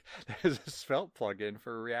is a Svelte plugin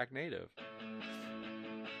for React Native.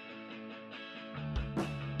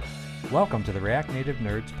 Welcome to the React Native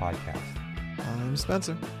Nerds podcast. I'm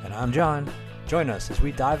Spencer. And I'm John. Join us as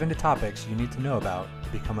we dive into topics you need to know about to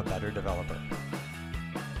become a better developer.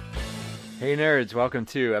 Hey nerds, welcome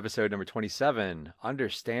to episode number 27,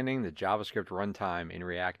 Understanding the JavaScript Runtime in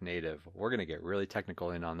React Native. We're going to get really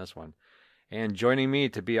technical in on this one. And joining me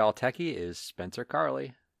to be all techie is Spencer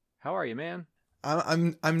Carley. How are you, man?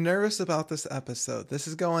 I'm nervous about this episode. This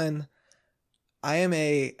is going. I am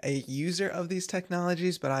a user of these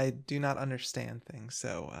technologies, but I do not understand things.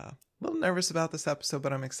 So a little nervous about this episode,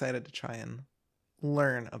 but I'm excited to try and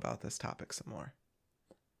learn about this topic some more.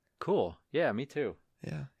 Cool. Yeah, me too.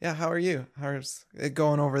 Yeah. How are you? How's it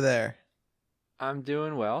going over there? I'm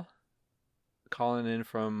doing well. Calling in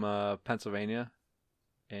from Pennsylvania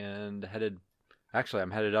and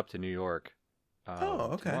I'm headed up to New York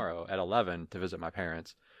tomorrow at 11 to visit my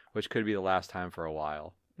parents, which could be the last time for a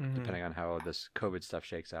while, depending on how this COVID stuff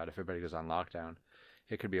shakes out. If everybody goes on lockdown,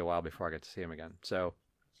 it could be a while before I get to see them again. So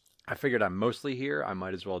I figured I'm mostly here. I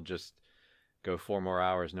might as well just go 4 more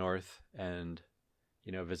hours north and,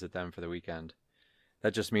 visit them for the weekend.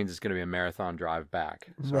 That just means it's going to be a marathon drive back.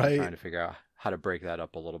 So right. I'm trying to figure out how to break that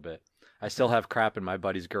up a little bit. I still have crap in my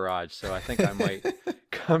buddy's garage, so I think I might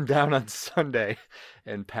come down on Sunday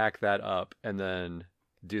and pack that up and then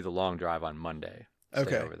do the long drive on Monday.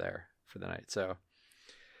 Stay over there for the night. So,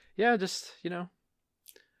 yeah, just,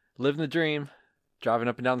 living the dream, driving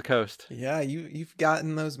up and down the coast. Yeah, you've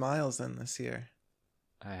gotten those miles in this year.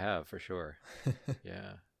 I have, for sure.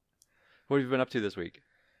 Yeah. What have you been up to this week?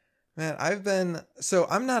 Man,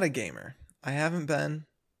 I'm not a gamer. I haven't been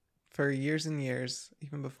for years and years.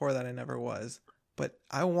 Even before that, I never was. But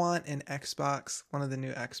I want an Xbox, one of the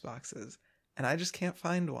new Xboxes, and I just can't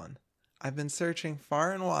find one. I've been searching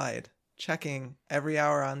far and wide, checking every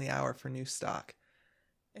hour on the hour for new stock.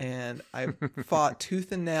 And I fought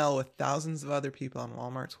tooth and nail with thousands of other people on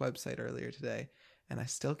Walmart's website earlier today, and I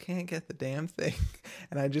still can't get the damn thing.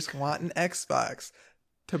 And I just want an Xbox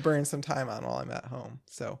to burn some time on while I'm at home.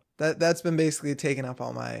 So that's been basically taking up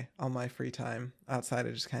all my free time outside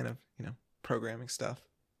of just kind of, programming stuff.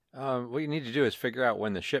 What you need to do is figure out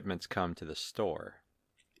when the shipments come to the store.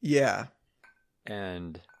 Yeah.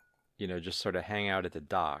 And, just sort of hang out at the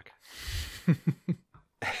dock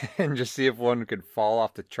and just see if one could fall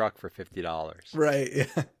off the truck for $50. Right. Yeah.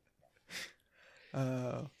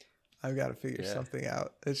 I've got to figure something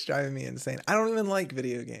out. It's driving me insane. I don't even like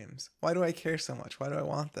video games. Why do I care so much? Why do I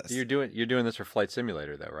want this? You're doing this for Flight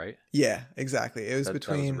Simulator, though, right? Yeah, exactly. It was that was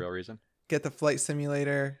the real reason. Get the Flight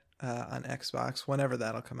Simulator on Xbox whenever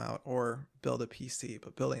that'll come out, or build a PC.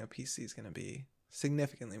 But building a PC is going to be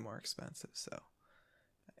significantly more expensive. So,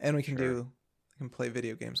 and we can play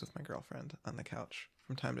video games with my girlfriend on the couch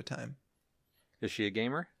from time to time. Is she a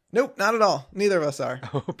gamer? Nope, not at all. Neither of us are.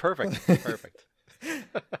 Oh, perfect.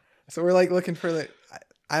 So we're like looking for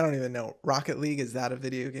I don't even know. Rocket League, is that a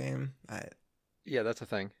video game? Yeah, that's a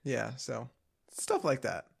thing. Yeah, so stuff like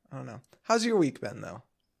that. I don't know. How's your week been though?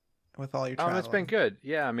 With all your traveling? It's been good.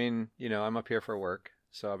 Yeah, I mean, I'm up here for work,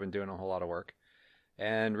 so I've been doing a whole lot of work.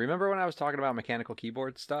 And remember when I was talking about mechanical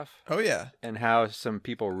keyboard stuff? Oh yeah. And how some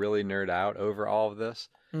people really nerd out over all of this?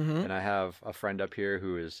 Mm-hmm. And I have a friend up here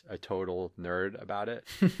who is a total nerd about it.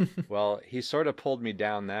 Well, he sort of pulled me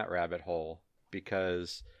down that rabbit hole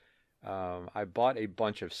because I bought a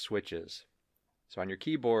bunch of switches. So on your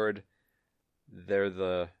keyboard, they're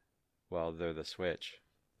the switch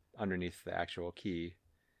underneath the actual key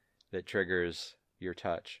that triggers your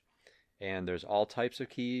touch. And there's all types of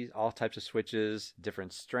keys, all types of switches,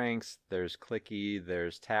 different strengths. There's clicky,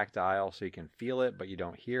 there's tactile, so you can feel it, but you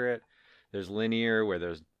don't hear it. There's linear, where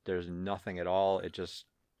there's nothing at all. It just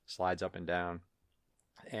slides up and down.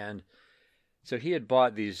 And so he had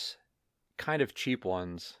bought these kind of cheap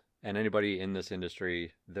ones, and anybody in this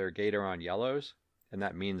industry, they're Gateron yellows, and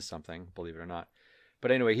that means something, believe it or not.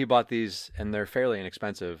 But anyway, he bought these, and they're fairly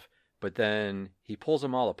inexpensive, but then he pulls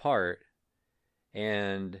them all apart,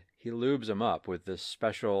 and he lubes them up with this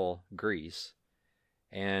special grease,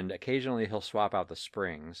 and occasionally he'll swap out the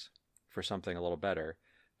springs for something a little better.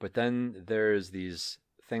 But then there's these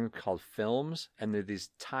things called films, and they're these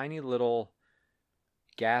tiny little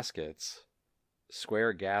gaskets,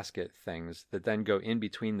 square gasket things that then go in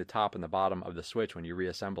between the top and the bottom of the switch when you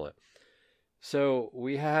reassemble it. So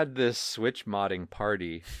we had this switch modding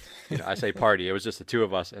party. I say party, it was just the two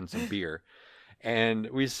of us and some beer. And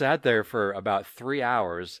we sat there for about 3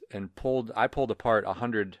 hours and I pulled apart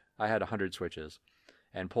 100, I had 100 switches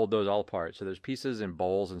and pulled those all apart. So there's pieces and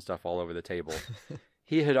bowls and stuff all over the table.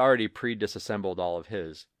 He had already pre-disassembled all of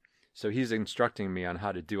his. So he's instructing me on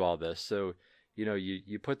how to do all this. So,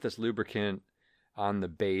 you put this lubricant on the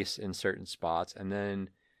base in certain spots, and then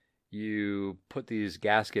you put these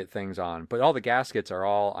gasket things on. But all the gaskets are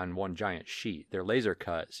all on one giant sheet. They're laser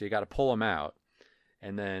cut, so you got to pull them out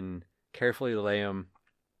and then carefully lay them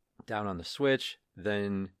down on the switch.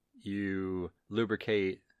 Then you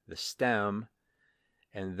lubricate the stem,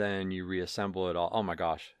 and then you reassemble it all. Oh my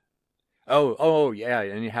gosh. Oh yeah,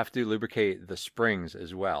 and you have to lubricate the springs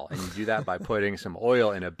as well. And you do that by putting some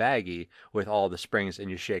oil in a baggie with all the springs, and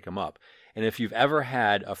you shake them up. And if you've ever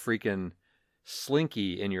had a freaking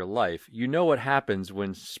slinky in your life, you know what happens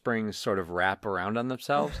when springs sort of wrap around on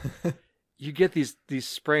themselves. You get these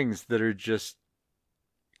springs that are just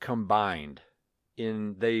combined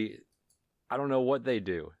I don't know what they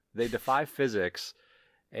do. They defy physics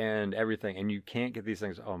and everything, and you can't get these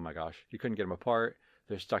things. Oh my gosh, you couldn't get them apart.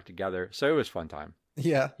 They're stuck together. So it was fun time.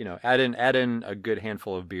 Yeah. Add in a good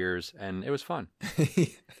handful of beers, and it was fun.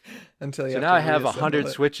 Until you so have now to I have reassemble 100 it.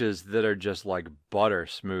 switches that are just like butter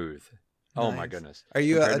smooth. Oh my Nice. goodness. Are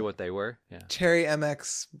you compared a to what they were? Yeah. Cherry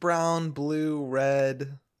MX brown, blue,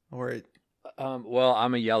 red, or Well,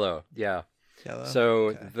 I'm a yellow. Yeah. yellow? So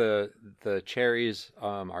Okay. the cherries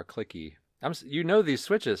are clicky. You know these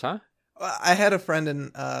switches, huh? Well, I had a friend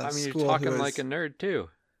in I mean, school you're talking who was, like a nerd too.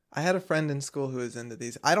 I had a friend in school who was into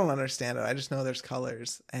these. I don't understand it. I just know there's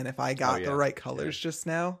colors, and if I got yeah. the right colors just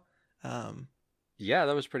now, Yeah,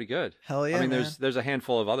 that was pretty good. hell yeah, I mean, man. there's a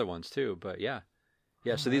handful of other ones too, but yeah.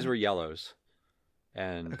 Yeah, so these Alright. were yellows.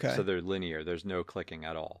 And Okay. so they're linear. There's no clicking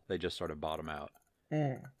at all. They just sort of bottom out.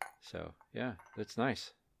 So, yeah, that's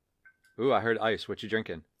nice. Ooh, I heard ice. What you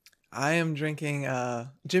drinking? I am drinking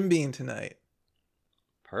Jim Beam tonight.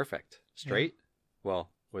 Perfect. Straight? Well,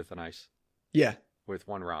 with an ice. Yeah, With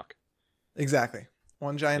one rock. exactly.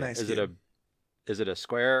 One giant Yeah. ice Is cube. it a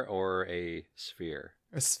square or a sphere?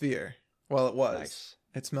 A sphere. Well, it was. Nice.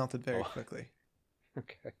 It's melted very Oh. quickly.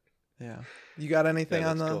 Okay. Yeah. You got anything Yeah,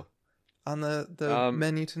 on that's the cool. on the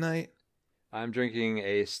menu tonight? I'm drinking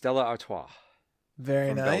a Stella Artois Very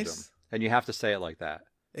from nice. Belgium. And you have to say it like that,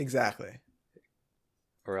 Exactly.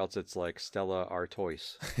 or else it's like Stella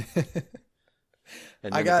Artois.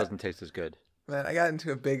 And I then got- it doesn't taste as good. Man, I got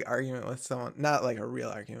into a big argument with someone. Not like a real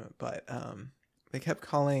argument, but they kept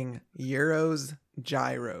calling gyros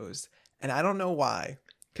gyros, and I don't know why,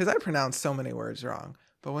 because I pronounce so many words wrong.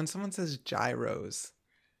 But when someone says gyros,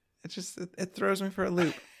 it throws me for a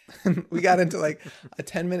loop. We got into like a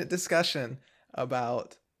 10-minute discussion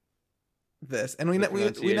about this, and we The never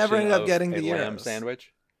ended up pronunciation getting of the a gyros. lamb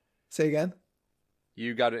sandwich. Say again?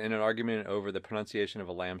 You got in an argument over the pronunciation of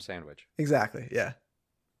a lamb sandwich. Exactly. Yeah.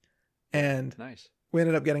 And Nice. we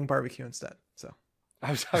ended up getting barbecue instead. So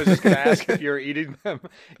I was just gonna ask if you were eating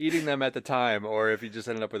them at the time, or if you just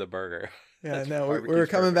ended up with a burger. yeah, That's no, we barbecue's were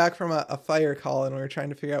coming perfect. back from a fire call, and we were trying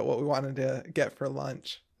to figure out what we wanted to get for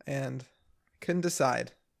lunch, and couldn't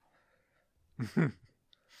decide.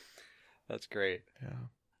 That's great. Yeah.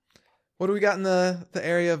 What do we got in the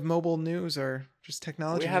area of mobile news or just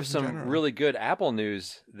technology? We have news in some general? really good Apple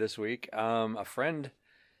news this week. A friend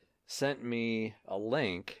sent me a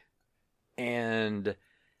link, and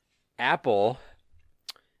Apple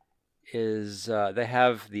is they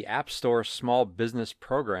have the App Store Small Business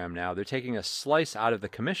Program now. They're taking a slice out of the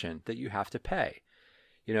commission that you have to pay.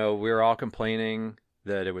 We were all complaining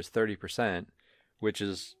that it was 30%, which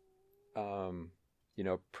is,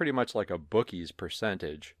 pretty much like a bookie's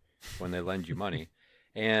percentage when they lend you money.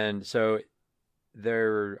 And so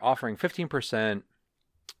they're offering 15%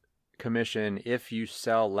 commission if you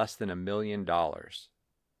sell less than $1 million,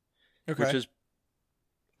 Okay. which is,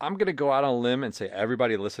 I'm going to go out on a limb and say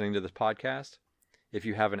everybody listening to this podcast, if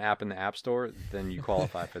you have an app in the App Store, then you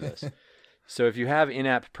qualify for this. So if you have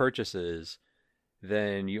in-app purchases,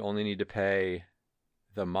 then you only need to pay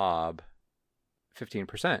the mob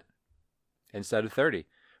 15% instead of 30%,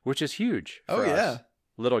 which is huge for Oh, yeah. us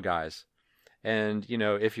little guys. And,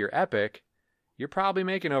 if you're Epic, you're probably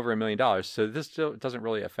making over $1 million. So this still doesn't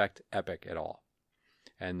really affect Epic at all.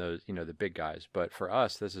 And those, the big guys. But for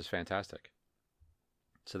us, this is fantastic.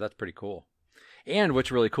 So that's pretty cool. And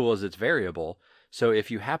what's really cool is it's variable. So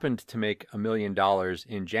if you happened to make $1 million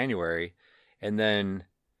in January, and then,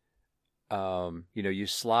 you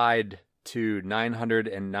slide to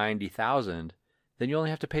 990,000, then you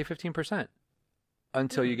only have to pay 15%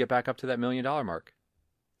 until you get back up to that $1 million mark.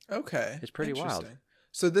 Okay. It's pretty wild. Interesting.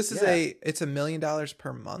 So this is Yeah. it's $1 million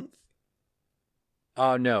per month?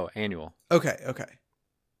 No, annual. Okay.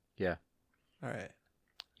 Yeah. All right.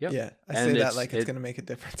 Yep. Yeah. I And say that it's- like it's it- going to make a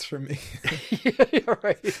difference for me. Yeah,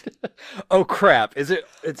 right. Oh crap! It's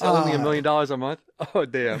only $1 million a month? Oh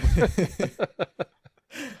damn.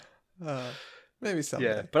 Maybe someday.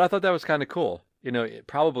 Yeah, but I thought that was kind of cool.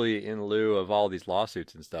 Probably in lieu of all these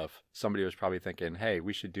lawsuits and stuff, somebody was probably thinking, "Hey,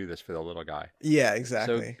 we should do this for the little guy." Yeah,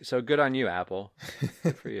 exactly. So good on you, Apple.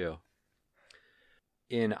 Good for you.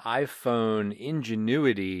 In iPhone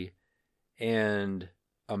ingenuity and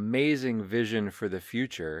amazing vision for the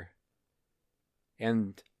future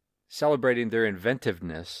and celebrating their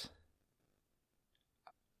inventiveness,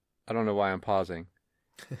 I don't know why I'm pausing.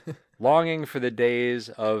 Longing for the days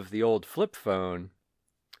of the old flip phone,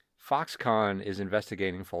 Foxconn is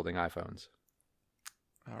investigating folding iPhones.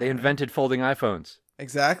 All They right. invented folding iPhones.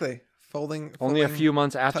 Exactly. Folding Only a few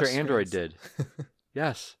months after touch Android screens. did.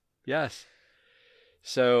 Yes.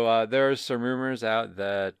 So there are some rumors out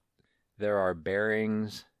that there are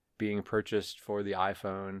bearings being purchased for the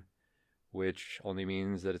iPhone, which only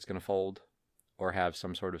means that it's going to fold or have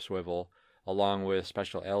some sort of swivel, along with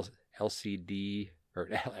special LCD or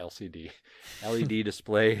LCD, LED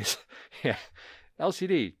displays. Yeah,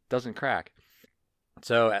 LCD doesn't crack.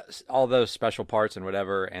 So all those special parts and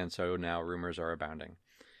whatever, and so now rumors are abounding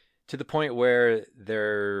to the point where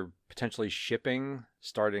they're potentially shipping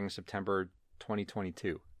starting September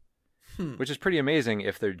 2022, which is pretty amazing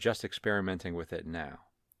if they're just experimenting with it now.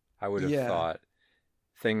 I would have thought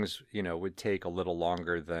things, would take a little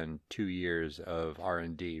longer than 2 years of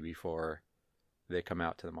R&D before they come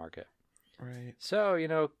out to the market. Right.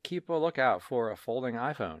 So, keep a lookout for a folding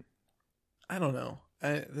iPhone. I don't know.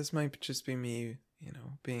 This might just be me,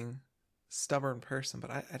 being a stubborn person, but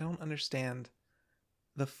I don't understand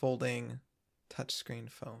the folding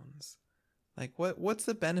touchscreen phones. Like, what's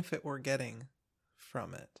the benefit we're getting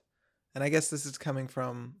from it? And I guess this is coming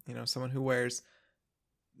from, someone who wears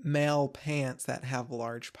male pants that have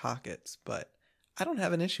large pockets, but I don't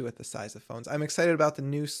have an issue with the size of phones. I'm excited about the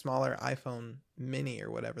new smaller iPhone mini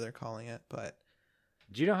or whatever they're calling it, but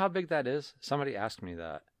Do you know how big that is? Somebody asked me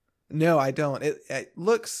that. no, I don't. It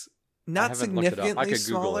looks not significantly I could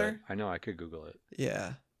smaller. Google it. I know I could Google it.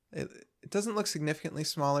 Yeah. It doesn't look significantly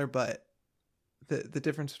smaller, but the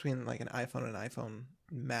difference between like an iPhone and an iPhone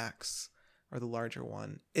Max or the larger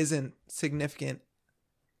one isn't significant,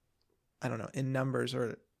 I don't know, in numbers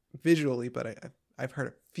or visually, but I've heard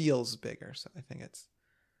it feels bigger, so I think it's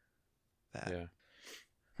that. Yeah.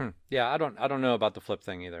 Yeah, I don't know about the flip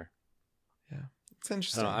thing either. Yeah. It's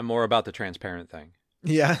interesting. I'm more about the transparent thing.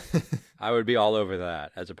 Yeah. I would be all over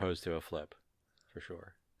that as opposed to a flip, for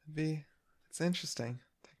sure. It's interesting.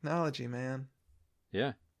 Technology, man.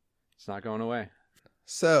 Yeah. It's not going away.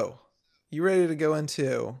 So, you ready to go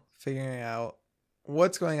into figuring out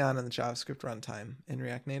what's going on in the JavaScript runtime in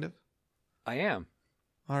React Native? I am.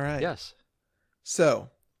 All right. Yes. So,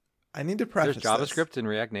 I need to preface There's JavaScript in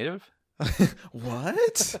React Native? this.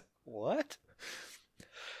 What? What?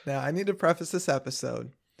 Now, I need to preface this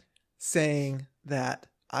episode saying that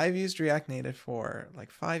I've used React Native for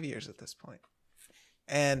like 5 years at this point.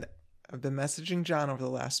 And I've been messaging John over the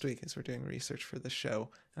last week as we're doing research for the show.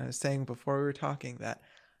 And I was saying before we were talking that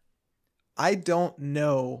I don't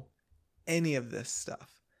know any of this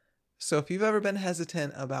stuff. So if you've ever been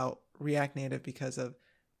hesitant about React Native because of,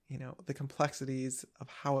 the complexities of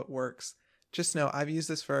how it works, just know I've used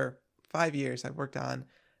this for 5 years. I've worked on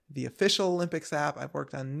the official Olympics app. I've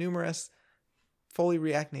worked on numerous fully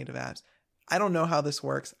React Native apps. I don't know how this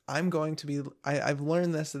works. I've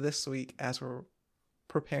learned this week as we're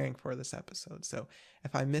preparing for this episode. So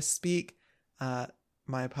if I misspeak,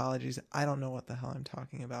 my apologies. I don't know what the hell I'm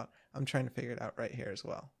talking about. I'm trying to figure it out right here as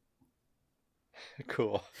well.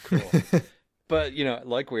 Cool. But,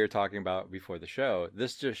 like we were talking about before the show,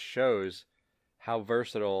 this just shows how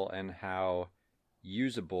versatile and how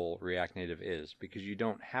usable React Native is, because you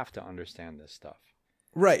don't have to understand this stuff.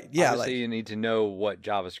 Right. Yeah. Obviously, you need to know what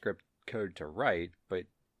JavaScript code to write, but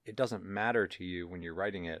it doesn't matter to you when you're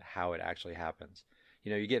writing it how it actually happens.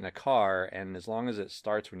 You get in a car, and as long as it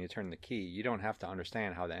starts when you turn the key, you don't have to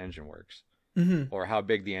understand how the engine works or how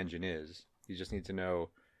big the engine is. You just need to know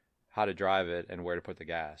how to drive it and where to put the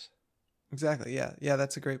gas. Exactly. Yeah. Yeah.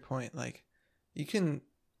 That's a great point. Like, you can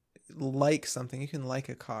like something, you can like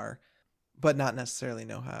a car, but not necessarily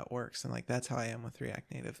know how it works. And like, that's how I am with React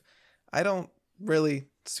Native. I don't really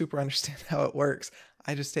super understand how it works.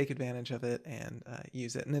 I just take advantage of it and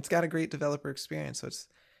use it. And it's got a great developer experience. So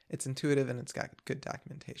it's intuitive and it's got good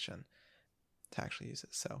documentation to actually use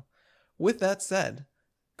it. So with that said,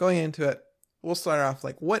 going into it, we'll start off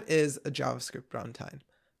like, what is a JavaScript runtime?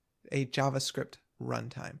 A JavaScript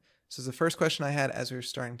runtime. So the first question I had as we were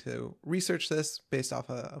starting to research this based off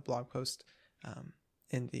a blog post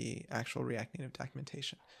in the actual React Native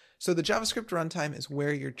documentation. So the JavaScript runtime is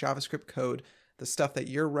where your JavaScript code, the stuff that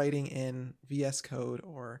you're writing in VS Code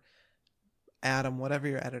or Atom, whatever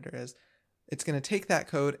your editor is, it's going to take that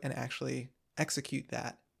code and actually execute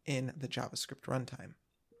that in the JavaScript runtime.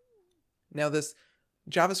 Now, this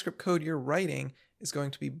JavaScript code you're writing is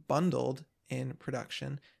going to be bundled in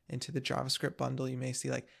production into the JavaScript bundle. You may see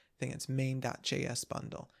like, I think it's main.js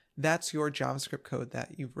bundle. That's your JavaScript code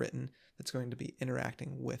that you've written that's going to be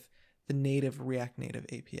interacting with the native React Native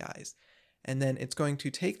APIs. And then it's going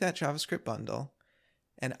to take that JavaScript bundle,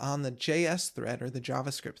 and on the JS thread or the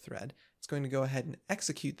JavaScript thread, it's going to go ahead and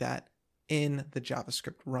execute that in the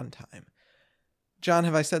JavaScript runtime. John,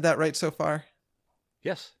 have I said that right so far?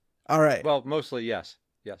 Yes. All right. Well, mostly yes.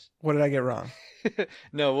 Yes. What did I get wrong?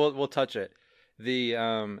 No, we'll touch it. The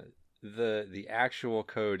actual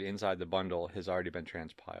code inside the bundle has already been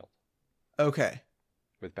transpiled. Okay.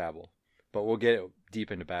 With Babel. But we'll get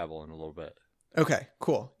deep into Babel in a little bit. Okay,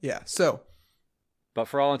 cool. Yeah. So, but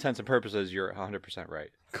for all intents and purposes, you're 100%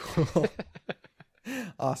 right. Cool.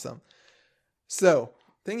 Awesome. So,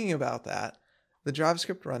 thinking about that, the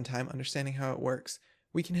JavaScript runtime, understanding how it works,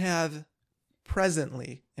 we can have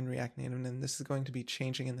presently in React Native, and this is going to be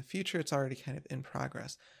changing in the future. It's already kind of in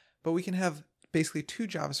progress. But we can have basically two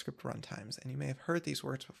JavaScript runtimes, and you may have heard these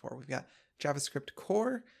words before. We've got JavaScript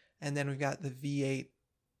core, and then we've got the V8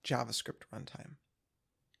 JavaScript runtime.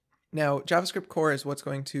 Now, JavaScript core is what's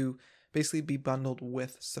going to basically be bundled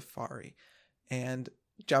with Safari. And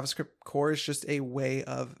JavaScript core is just a way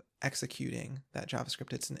of executing that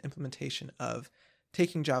JavaScript. It's an implementation of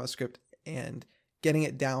taking JavaScript and getting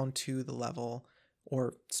it down to the level,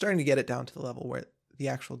 or starting to get it down to the level where the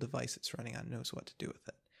actual device it's running on knows what to do with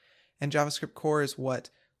it. And JavaScript core is what,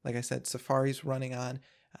 like I said, Safari's running on.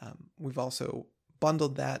 We've also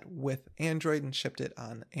bundled that with Android and shipped it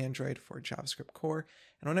on Android for JavaScript core.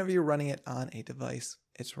 And whenever you're running it on a device,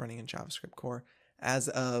 it's running in JavaScript core as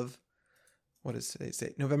of, what is today's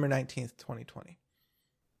date? November 19th, 2020.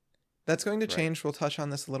 That's going to change. Right. We'll touch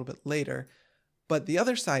on this a little bit later. But the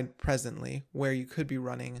other side presently, where you could be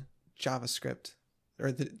running JavaScript,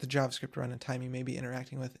 or the JavaScript runtime you may be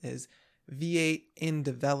interacting with, is V8 in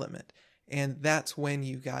development. And that's when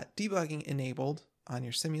you got debugging enabled on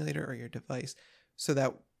your simulator or your device so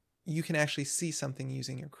that you can actually see something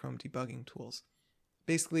using your Chrome debugging tools.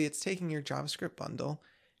 Basically, it's taking your JavaScript bundle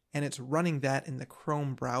and it's running that in the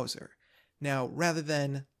Chrome browser. Now, rather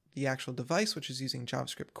than the actual device, which is using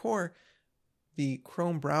JavaScript core, the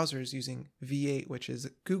Chrome browser is using V8, which is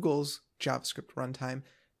Google's JavaScript runtime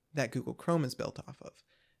that Google Chrome is built off of.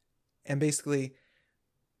 And basically,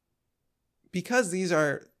 because these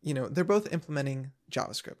are, they're both implementing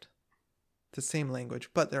JavaScript, the same language,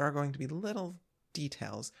 but there are going to be little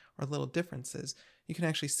details or little differences. You can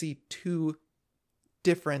actually see two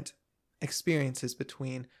different experiences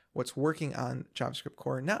between what's working on JavaScript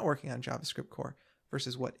core and not working on JavaScript core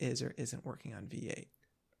versus what is or isn't working on V8.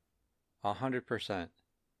 100%,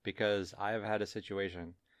 because I have had a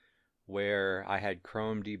situation where I had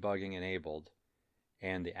Chrome debugging enabled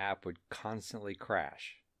and the app would constantly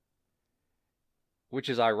crash, which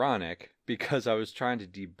is ironic because I was trying to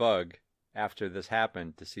debug after this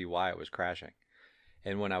happened to see why it was crashing.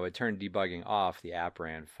 And when I would turn debugging off, the app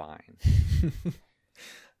ran fine.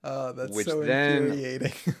 Oh, that's so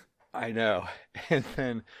infuriating. I know. And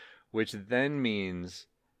then, which then means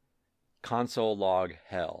console log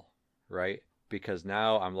hell, right? Because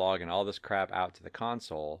now I'm logging all this crap out to the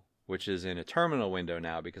console, which is in a terminal window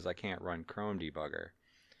now because I can't run Chrome debugger,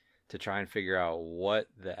 to try and figure out what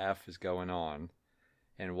the F is going on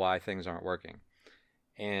and why things aren't working.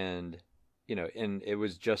 And, and it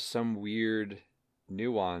was just some weird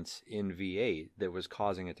nuance in V8 that was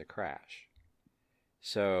causing it to crash.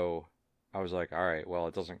 So I was like, all right, well,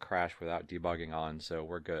 it doesn't crash without debugging on, so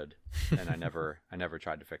we're good. And I never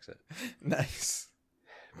tried to fix it. Nice.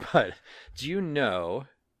 But do you know,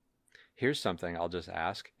 here's something I'll just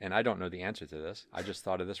ask, and I don't know the answer to this. I just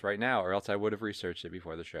thought of this right now, or else I would have researched it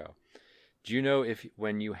before the show. Do you know if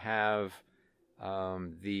when you have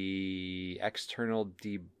the external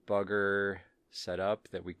debugger set up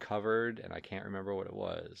that we covered, and I can't remember what it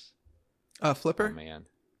was. Flipper? Oh, man.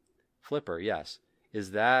 Flipper, yes.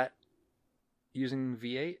 Is that using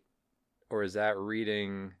V8, or is that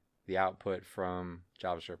reading the output from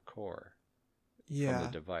JavaScript core? Yeah. From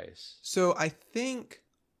the device? So I think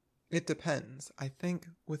it depends. I think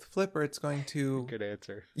with Flipper, it's going to... Good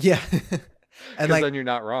answer. Yeah. And then you're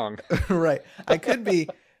not wrong. Right. I could be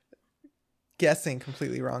guessing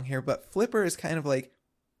completely wrong here, but Flipper is kind of like,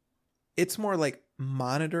 it's more like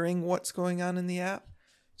monitoring what's going on in the app.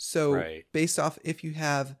 So based off if you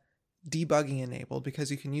have debugging enabled, because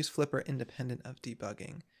you can use Flipper independent of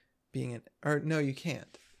debugging no, you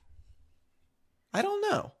can't. I don't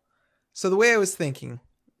know. So the way I was thinking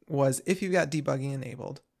was if you've got debugging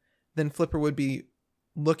enabled, then Flipper would be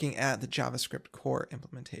looking at the JavaScript core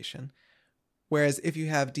implementation. Whereas if you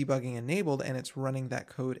have debugging enabled and it's running that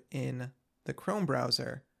code in the Chrome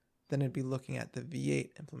browser, then it'd be looking at the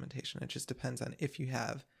V8 implementation. It just depends on if you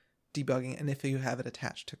have debugging and if you have it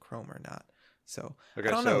attached to Chrome or not. So okay,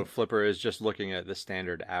 I don't so know. Flipper is just looking at the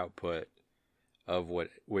standard output of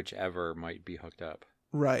whichever might be hooked up.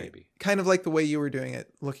 Right. Maybe. Kind of like the way you were doing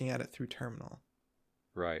it, looking at it through terminal.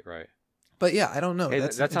 Right. But yeah, I don't know. Hey,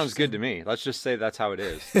 that sounds good to me. Let's just say that's how it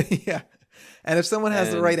is. Yeah. And if someone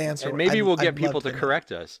has the right answer, and maybe we'll get I'd people love to know.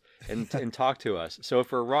 correct us and talk to us. So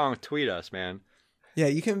if we're wrong, tweet us, man. Yeah,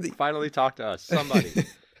 you can finally talk to us, somebody.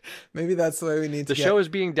 Maybe that's the way we need to The show is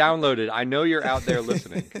being downloaded. I know you're out there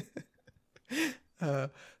listening.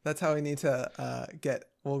 That's how we need to get.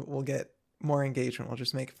 We'll get more engagement. We'll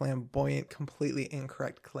just make flamboyant, completely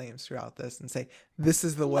incorrect claims throughout this and say this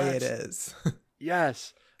is the way it is.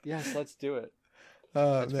 Yes, let's do it.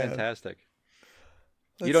 That's fantastic.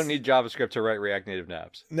 You don't need JavaScript to write React Native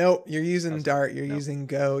apps. Nope, you're using Dart. You're using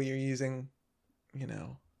Go. You're using,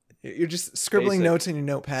 you're just scribbling notes in your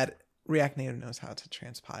notepad. React Native knows how to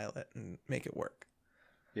transpile it and make it work.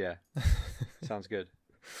 Yeah, sounds good.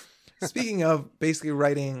 Speaking of basically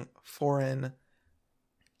writing foreign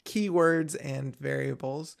keywords and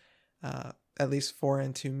variables, at least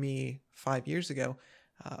foreign to me 5 years ago,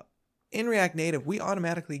 in React Native, we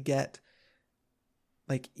automatically get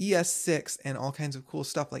like ES6 and all kinds of cool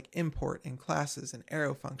stuff like import and classes and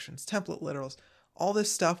arrow functions, template literals, all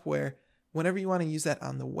this stuff where whenever you want to use that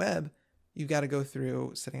on the web, you've got to go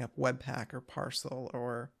through setting up Webpack or Parcel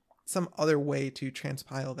or some other way to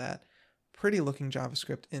transpile that pretty looking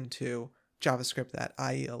JavaScript into JavaScript that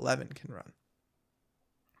IE11 can run.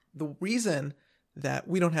 The reason that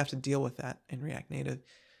we don't have to deal with that in React Native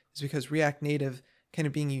is because React Native kind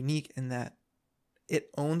of being unique in that it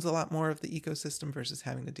owns a lot more of the ecosystem versus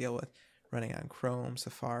having to deal with running on Chrome,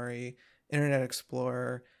 Safari, Internet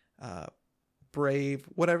Explorer, Brave,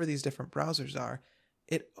 whatever these different browsers are.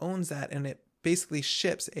 It owns that, and it basically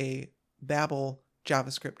ships a Babel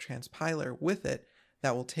JavaScript transpiler with it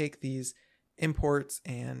that will take these imports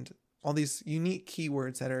and all these unique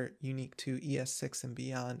keywords that are unique to ES6 and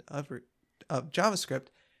beyond of JavaScript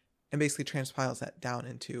and basically transpiles that down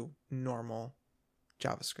into normal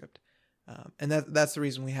JavaScript. And that's the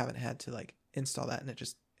reason we haven't had to like install that, and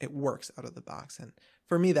it works out of the box. And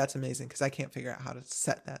for me, that's amazing because I can't figure out how to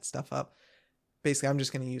set that stuff up. Basically, I'm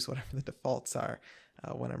just going to use whatever the defaults are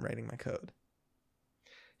when I'm writing my code.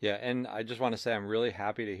 Yeah, and I just want to say I'm really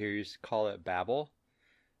happy to hear you call it Babel.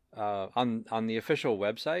 On the official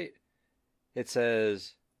website, it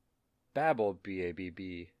says Babel,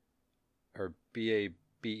 B-A-B-B, or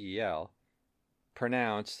B-A-B-E-L,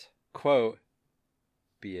 pronounced, quote,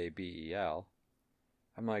 B-A-B-E-L.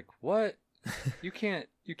 I'm like, what? You can't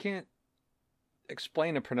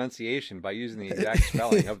explain a pronunciation by using the exact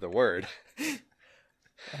spelling of the word.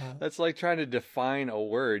 That's like trying to define a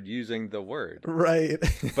word using the word. Right.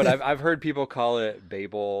 But I've heard people call it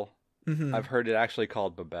Babel. Mm-hmm. I've heard it actually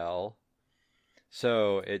called Babel.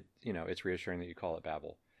 So it's reassuring that you call it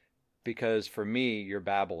Babel. Because for me, you're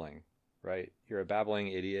babbling, right? You're a babbling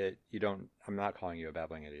idiot. I'm not calling you a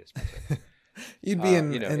babbling idiot, Spencer. You'd be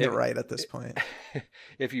in the right at this point.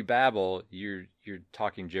 If you babble, you're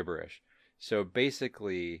talking gibberish. So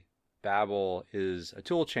basically, Babel is a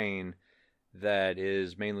tool chain that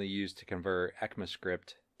is mainly used to convert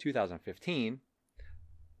ECMAScript 2015,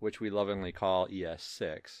 which we lovingly call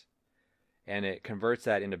ES6, and it converts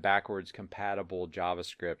that into backwards compatible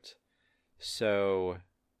JavaScript. So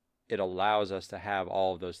it allows us to have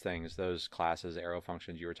all of those things, those classes, arrow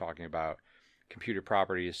functions you were talking about, computer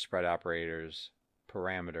properties, spread operators,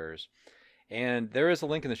 parameters. And there is a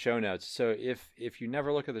link in the show notes. So if you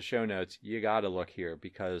never look at the show notes, you got to look here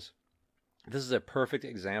because this is a perfect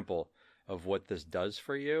example of what this does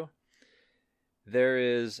for you. There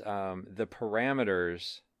is the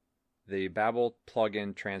parameters, the Babel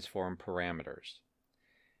plugin transform parameters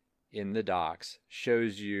in the docs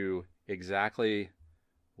shows you exactly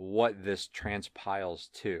what this transpiles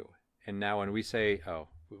to. And now when we say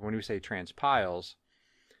transpiles,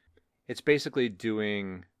 it's basically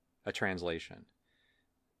doing a translation.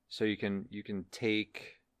 So you can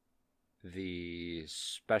take the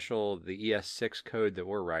ES6 code that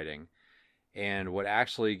we're writing, and what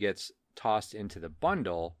actually gets tossed into the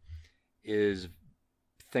bundle is,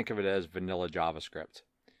 think of it as vanilla JavaScript.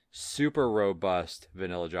 Super robust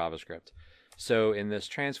vanilla JavaScript. So in this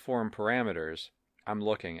transform parameters, I'm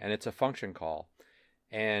looking, and it's a function call,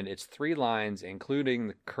 and it's 3 lines,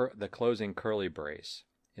 including the closing curly brace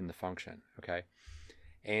in the function, okay?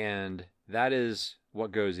 And that is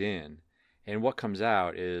what goes in, and what comes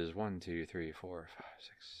out is 1, 2, 3, 4, 5,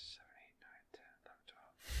 6, 7, 8, 9, 10, 11,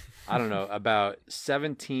 12. I don't know, about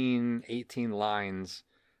 17, 18 lines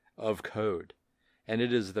of code. And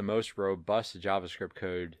it is the most robust JavaScript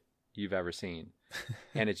code you've ever seen.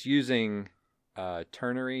 And it's using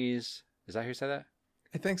ternaries. Is that how you say that?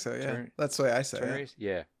 I think so, yeah. That's the way I say it. Ternaries?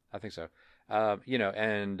 Yeah, I think so.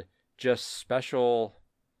 And just special,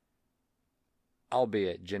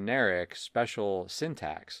 albeit generic, special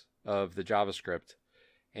syntax of the JavaScript.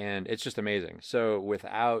 And it's just amazing. So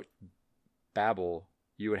without Babel,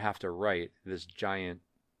 you would have to write this giant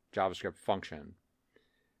JavaScript function.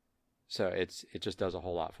 So it just does a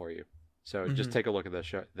whole lot for you. So just take a look at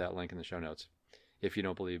that link in the show notes if you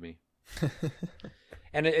don't believe me.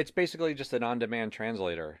 And it's basically just an on-demand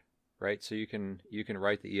translator, right? So you can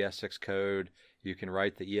write the ES6 code, you can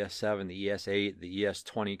write the ES7, the ES8, the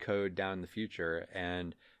ES20 code down in the future,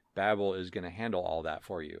 and Babel is going to handle all that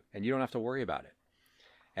for you, and you don't have to worry about it.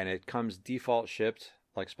 And it comes default shipped,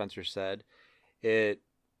 like Spencer said.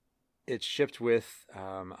 It's shipped with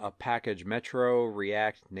a package Metro,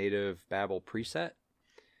 React, Native, Babel preset.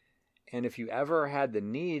 And if you ever had the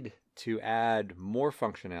need to add more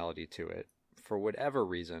functionality to it, for whatever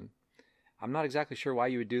reason, I'm not exactly sure why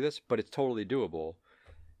you would do this, but it's totally doable.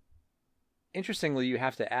 Interestingly, you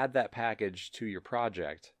have to add that package to your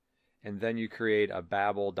project, and then you create a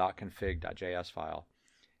babel.config.js file,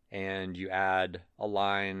 and you add a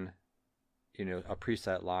line, a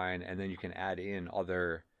preset line, and then you can add in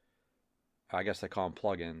other, I guess they call them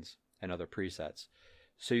plugins and other presets.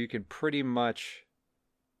 So you can pretty much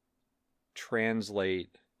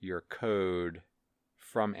translate your code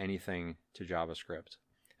from anything to JavaScript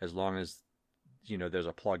as long as, there's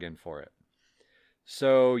a plugin for it.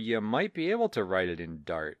 So you might be able to write it in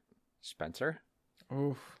Dart, Spencer.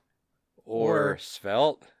 Oof. Or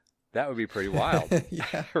Svelte. That would be pretty wild.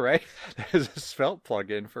 Yeah. Right? There's a Svelte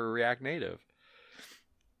plugin for React Native.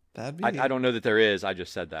 That'd be... I don't know that there is. I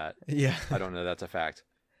just said that. Yeah. I don't know that's a fact.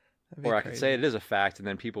 Or I could say it is a fact, and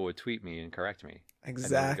then people would tweet me and correct me.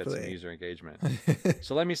 Exactly. And get some user engagement.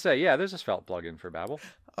 So let me say, yeah, there's a Svelte plugin for Babel.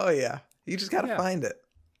 Oh, yeah. You just got to find it.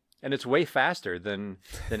 And it's way faster than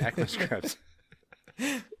ECMAScript.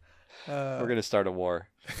 We're going to start a war.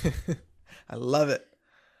 I love it.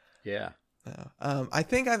 Yeah. I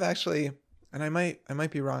think I've actually, and I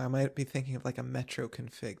might be wrong. I might be thinking of like a Metro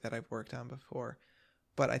config that I've worked on before,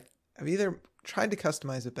 but I've either tried to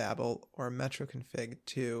customize a Babel or a Metro config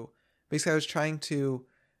to, basically I was trying to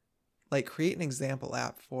like create an example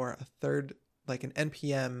app for a third, like an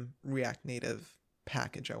NPM React Native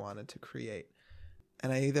package I wanted to create.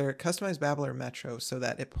 And I either customized Babel or Metro so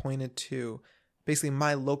that it pointed to basically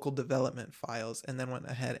my local development files and then went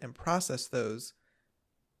ahead and processed those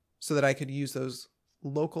so that I could use those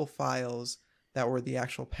local files that were the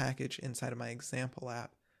actual package inside of my example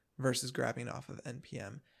app versus grabbing off of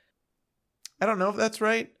NPM. I don't know if that's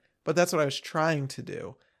right, but that's what I was trying to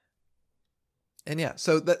do. And yeah,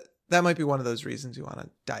 so that might be one of those reasons you want to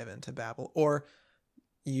dive into Babel, or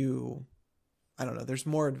I don't know, there's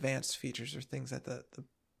more advanced features or things that the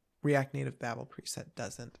React Native Babel preset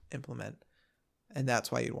doesn't implement. And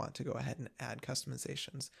that's why you'd want to go ahead and add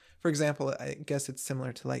customizations. For example, I guess it's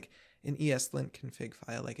similar to like an ESLint config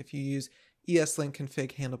file. Like if you use ESLint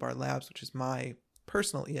config handlebar labs, which is my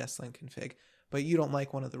personal ESLint config, but you don't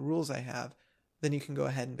like one of the rules I have, then you can go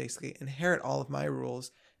ahead and basically inherit all of my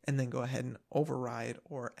rules and then go ahead and override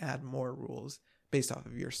or add more rules based off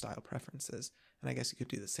of your style preferences. And I guess you could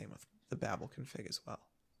do the same with the Babel config as well.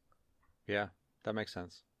 Yeah, that makes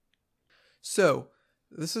sense. So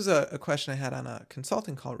this is a question I had on a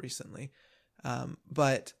consulting call recently.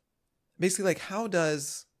 But basically like how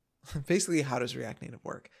does React Native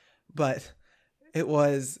work? But it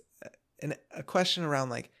was a question around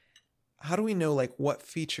like, how do we know like what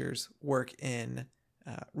features work in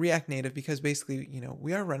React Native? Because basically,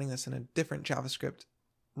 we are running this in a different JavaScript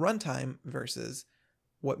runtime versus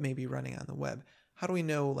what may be running on the web. How do we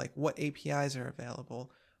know like what APIs are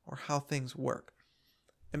available or how things work?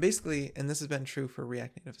 And basically, and this has been true for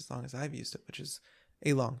React Native as long as I've used it, which is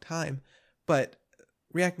a long time, but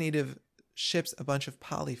React Native ships a bunch of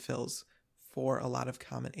polyfills for a lot of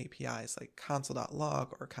common APIs like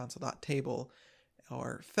console.log or console.table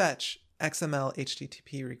or fetch, XML,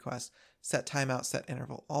 HTTP request, set timeout, set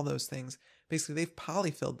interval, all those things. Basically, they've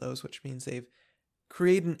polyfilled those, which means they've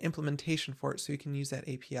created an implementation for it so you can use that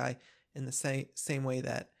API in the same way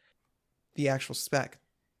that the actual spec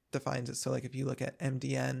defines it. So like if you look at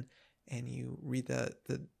MDN and you read the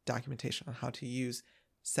documentation on how to use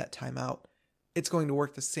set timeout, it's going to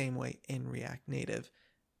work the same way in React Native.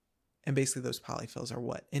 And basically those polyfills are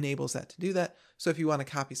what enables that to do that. So if you want to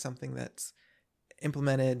copy something that's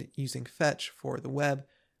implemented using Fetch for the web,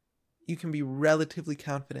 you can be relatively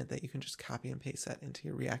confident that you can just copy and paste that into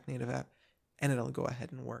your React Native app, and it'll go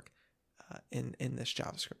ahead and work in this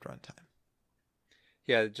JavaScript runtime.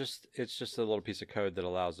 Yeah, it's just a little piece of code that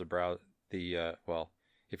allows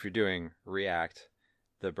if you're doing React,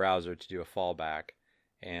 the browser to do a fallback,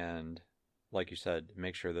 and like you said,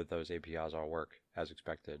 make sure that those APIs all work as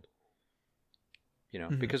expected.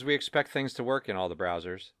 Because we expect things to work in all the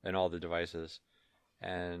browsers and all the devices,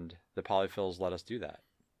 and the polyfills let us do that.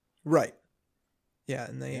 Right. Yeah,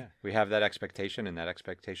 and we have that expectation, and that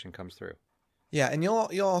expectation comes through. Yeah, and you'll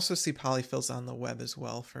also see polyfills on the web as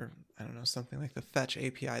well for, I don't know, something like the Fetch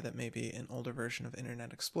API that maybe an older version of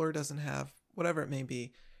Internet Explorer doesn't have, whatever it may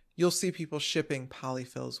be. You'll see people shipping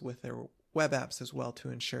polyfills with their web apps as well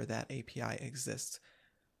to ensure that API exists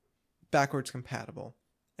backwards compatible.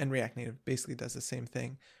 And React Native basically does the same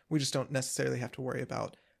thing. We just don't necessarily have to worry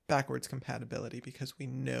about backwards compatibility because we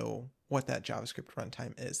know what that JavaScript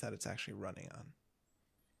runtime is that it's actually running on.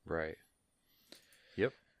 Right.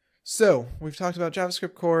 Yep. So we've talked about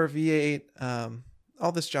JavaScript Core, V8,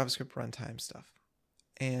 all this JavaScript runtime stuff.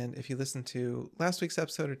 And if you listen to last week's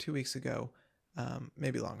episode or 2 weeks ago,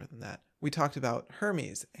 maybe longer than that, we talked about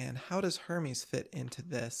Hermes and how does Hermes fit into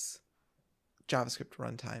this JavaScript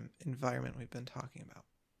runtime environment we've been talking about.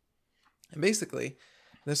 And basically,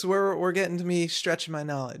 this is where we're getting to me stretching my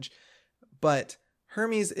knowledge, but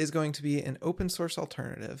Hermes is going to be an open source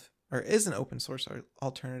alternative, or is an open source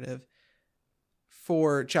alternative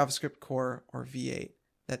for JavaScript Core or V8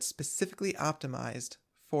 that's specifically optimized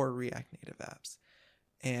for React Native apps.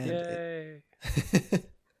 And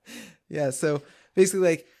yeah, so basically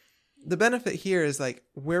like the benefit here is like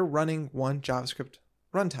we're running one JavaScript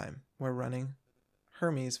runtime. We're running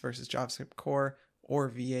Hermes versus JavaScript Core or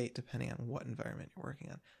V8 depending on what environment you're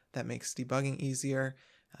working on. That makes debugging easier.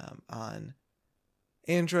 On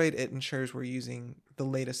Android, it ensures we're using the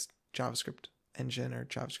latest JavaScript engine or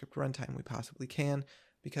JavaScript runtime we possibly can,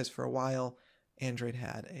 because for a while Android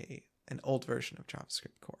had an old version of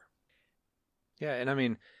JavaScript Core. Yeah,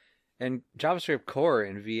 and JavaScript Core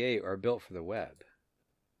and V8 are built for the web.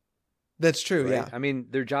 That's true, right? Yeah. I mean,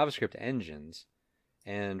 they're JavaScript engines,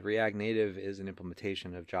 and React Native is an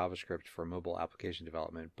implementation of JavaScript for mobile application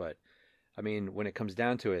development. But I mean, when it comes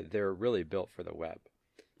down to it, they're really built for the web.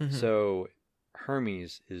 Mm-hmm. So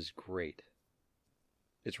Hermes is great.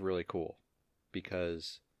 It's really cool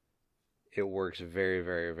because it works very,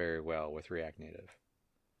 very, very well with React Native.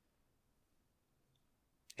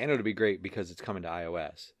 And it'll be great because it's coming to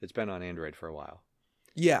iOS. It's been on Android for a while.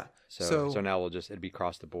 Yeah. So now it'll be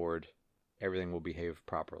across the board. Everything will behave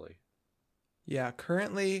properly. Yeah.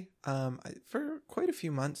 Currently, for quite a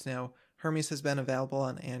few months now, Hermes has been available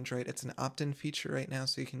on Android. It's an opt-in feature right now,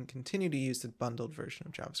 so you can continue to use the bundled version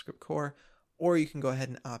of JavaScript Core, or you can go ahead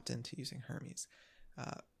and opt into using Hermes.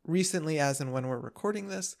 Recently, as in when we're recording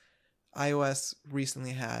this, iOS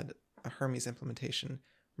recently had a Hermes implementation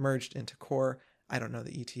merged into Core. I don't know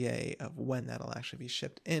the ETA of when that'll actually be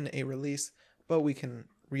shipped in a release, but we can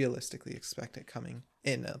realistically expect it coming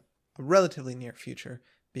in a relatively near future,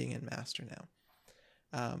 being in master now.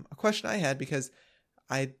 A question I had, because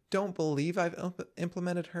I don't believe I've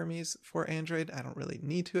implemented Hermes for Android. I don't really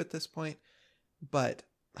need to at this point, but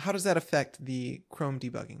how does that affect the Chrome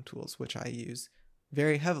debugging tools, which I use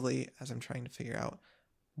very heavily as I'm trying to figure out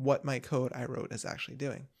what my code I wrote is actually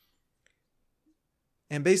doing?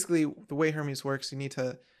 And basically, the way Hermes works, you need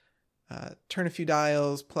to turn a few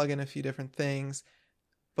dials, plug in a few different things,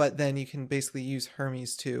 but then you can basically use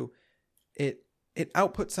Hermes to, it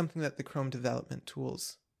outputs something that the Chrome development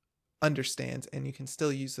tools understands, and you can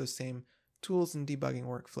still use those same tools and debugging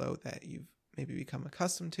workflow that you've maybe become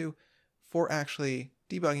accustomed to for actually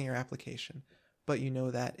debugging your application, but you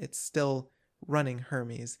know that it's still running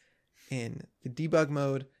Hermes in the debug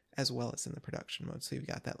mode as well as in the production mode, so you've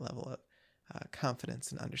got that level of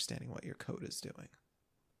confidence in understanding what your code is doing.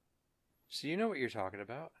 So you know what you're talking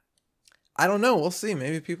about? I don't know. We'll see.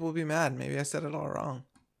 Maybe people will be mad. Maybe I said it all wrong,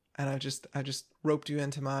 and I just roped you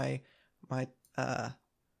into my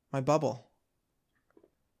bubble.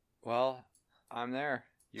 Well, I'm there.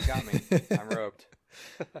 You got me. I'm roped.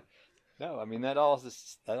 No, I mean that all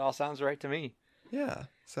sounds right to me. Yeah.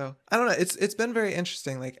 So I don't know. It's been very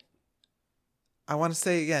interesting. Like, I want to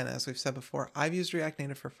say again, as we've said before, I've used React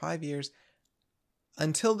Native for 5 years.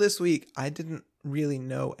 Until this week, I didn't really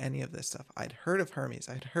know any of this stuff. I'd heard of Hermes.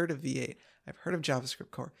 I'd heard of V8. I've heard of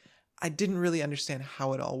JavaScript Core. I didn't really understand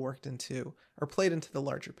how it all worked into or played into the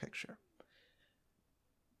larger picture.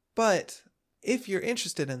 But if you're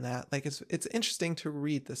interested in that, like it's interesting to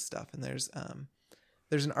read this stuff. And there's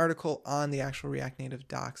an article on the actual React Native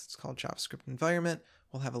docs. It's called JavaScript Environment.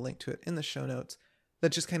 We'll have a link to it in the show notes.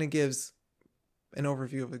 That just kind of gives an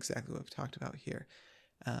overview of exactly what we've talked about here.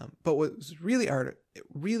 But what was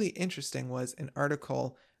really interesting was an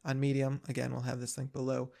article on Medium. Again, we'll have this link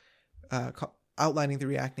below, outlining the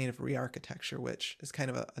React Native re-architecture, which is kind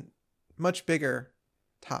of a much bigger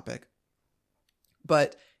topic.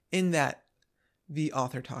 But in that, the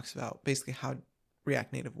author talks about basically how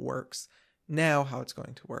React Native works now, how it's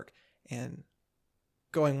going to work, and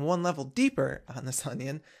going one level deeper on this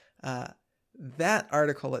onion. That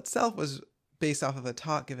article itself was based off of a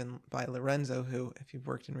talk given by Lorenzo, who, if you've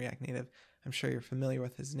worked in React Native, I'm sure you're familiar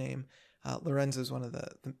with his name. Lorenzo is one of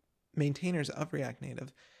the maintainers of React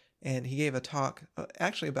Native, and he gave a talk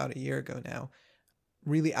actually about a year ago now,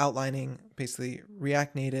 really outlining basically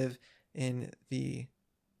React Native in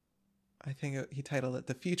I think he titled it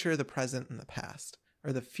The Future, the Present, and the Past,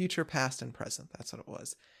 or the Future, Past, and Present. That's what it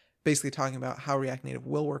was. Basically talking about how React Native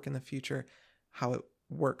will work in the future, how it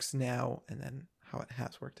works now, and then how it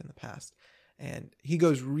has worked in the past. And he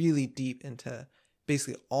goes really deep into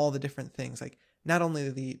basically all the different things, like not only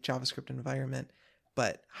the JavaScript environment,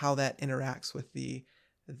 but how that interacts with the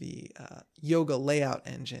Yoga layout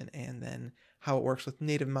engine, and then how it works with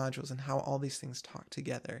native modules, and how all these things talk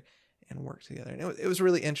together and work together. And it was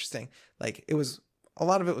really interesting. Like, a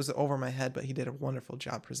lot of it was over my head, but he did a wonderful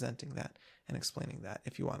job presenting that and explaining that,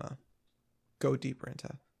 if you want to go deeper into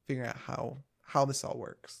figuring out how this all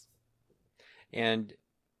works. And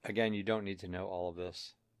again, you don't need to know all of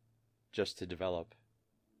this just to develop,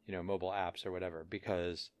 mobile apps or whatever,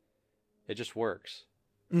 because it just works.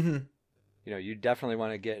 Mm-hmm. You definitely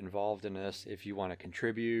want to get involved in this if you want to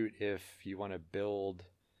contribute, if you want to build,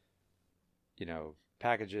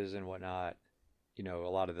 packages and whatnot. A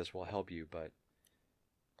lot of this will help you, but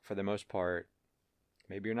for the most part,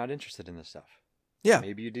 maybe you're not interested in this stuff. Yeah.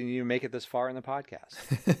 Maybe you didn't even make it this far in the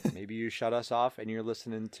podcast. Maybe you shut us off and you're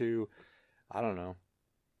listening to, I don't know,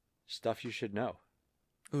 stuff you should know.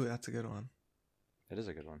 Ooh, that's a good one. It is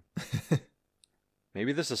a good one.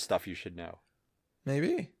 Maybe this is stuff you should know.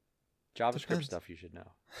 Maybe. JavaScript Depends. stuff you should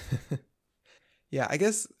know. Yeah, I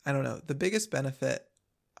guess, I don't know. The biggest benefit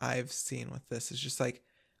I've seen with this is just like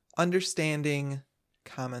understanding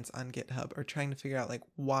comments on GitHub, or trying to figure out like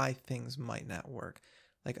why things might not work.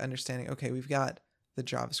 Like understanding, okay, we've got the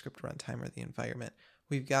JavaScript runtime or the environment.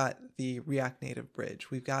 We've got the React Native bridge.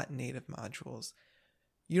 We've got native modules.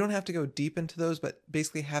 You don't have to go deep into those, but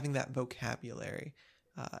basically having that vocabulary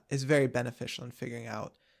is very beneficial in figuring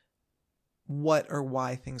out what or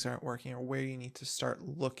why things aren't working, or where you need to start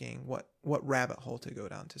looking, what rabbit hole to go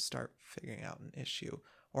down to start figuring out an issue,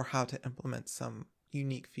 or how to implement some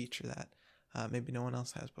unique feature that maybe no one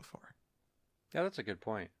else has before. Yeah, that's a good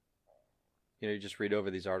point. You just read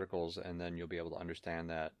over these articles and then you'll be able to understand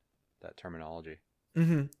that terminology.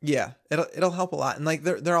 Mm-hmm. Yeah, it'll help a lot. And like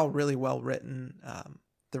they're all really well written.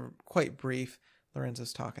 They're quite brief.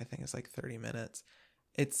 Lorenzo's talk, I think, is like 30 minutes.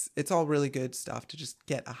 It's all really good stuff to just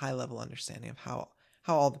get a high level understanding of how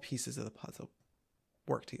all the pieces of the puzzle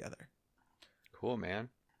work together. Cool, man.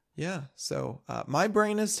 Yeah. So my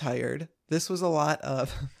brain is tired. This was a lot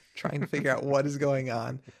of trying to figure out what is going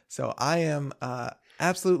on. So I am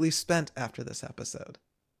absolutely spent after this episode.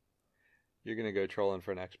 You're going to go trolling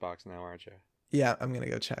for an Xbox now, aren't you? Yeah, I'm going to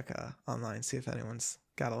go check online, see if anyone's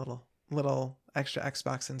got a little extra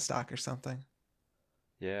Xbox in stock or something.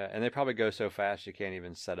 Yeah, and they probably go so fast you can't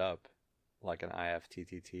even set up like an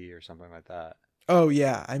IFTTT or something like that. Oh,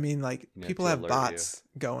 yeah. I mean, like, people have alert bots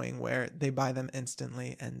going where they buy them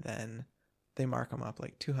instantly and then they mark them up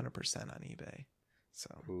like 200% on eBay. So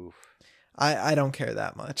Oof. I don't care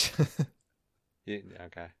that much.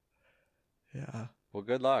 Okay. Yeah. Well,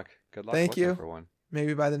 good luck. Good luck. Thank you. For one.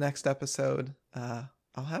 Maybe by the next episode,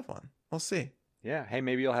 I'll have one. We'll see. Yeah. Hey,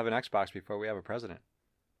 maybe you'll have an Xbox before we have a president.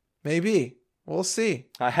 Maybe. We'll see.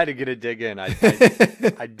 I had to get a dig in.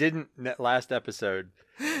 I didn't last episode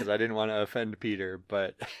because I didn't want to offend Peter,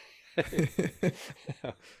 but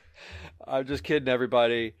I'm just kidding,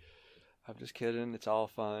 everybody. I'm just kidding. It's all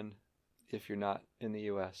fun if you're not in the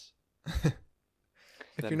U.S.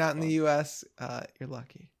 If you're not in the U.S., you're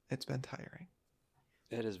lucky. It's been tiring.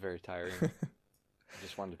 It is very tiring. I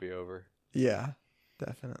just wanted to be over. Yeah,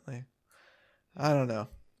 definitely. I don't know.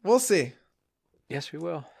 We'll see. Yes, we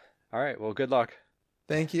will. All right. Well, good luck.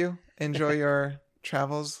 Thank you. Enjoy your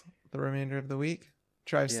travels the remainder of the week.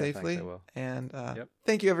 Drive safely. Thanks, I will. And Yep.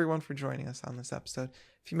 Thank you, everyone, for joining us on this episode.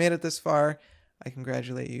 If you made it this far, I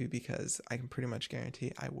congratulate you, because I can pretty much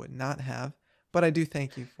guarantee I would not have. But I do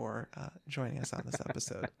thank you for joining us on this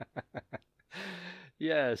episode.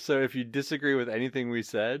 Yeah, so if you disagree with anything we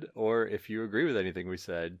said, or if you agree with anything we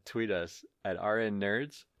said, tweet us at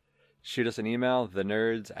RNNerds. Shoot us an email,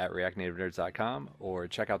 thenerds@reactnativenerds.com, or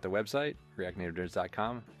check out the website,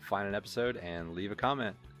 reactnativenerds.com, find an episode, and leave a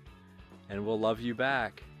comment. And we'll love you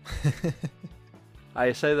back.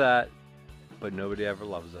 I say that, but nobody ever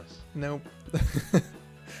loves us. Nope.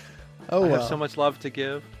 I have so much love to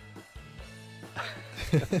give.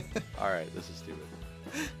 All right, this is stupid.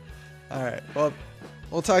 All right. Well,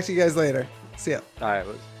 we'll talk to you guys later. See ya. All right,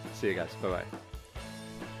 see you guys. Bye-bye.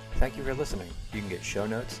 Thank you for listening. You can get show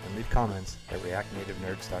notes and leave comments at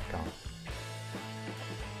reactnativenerds.com.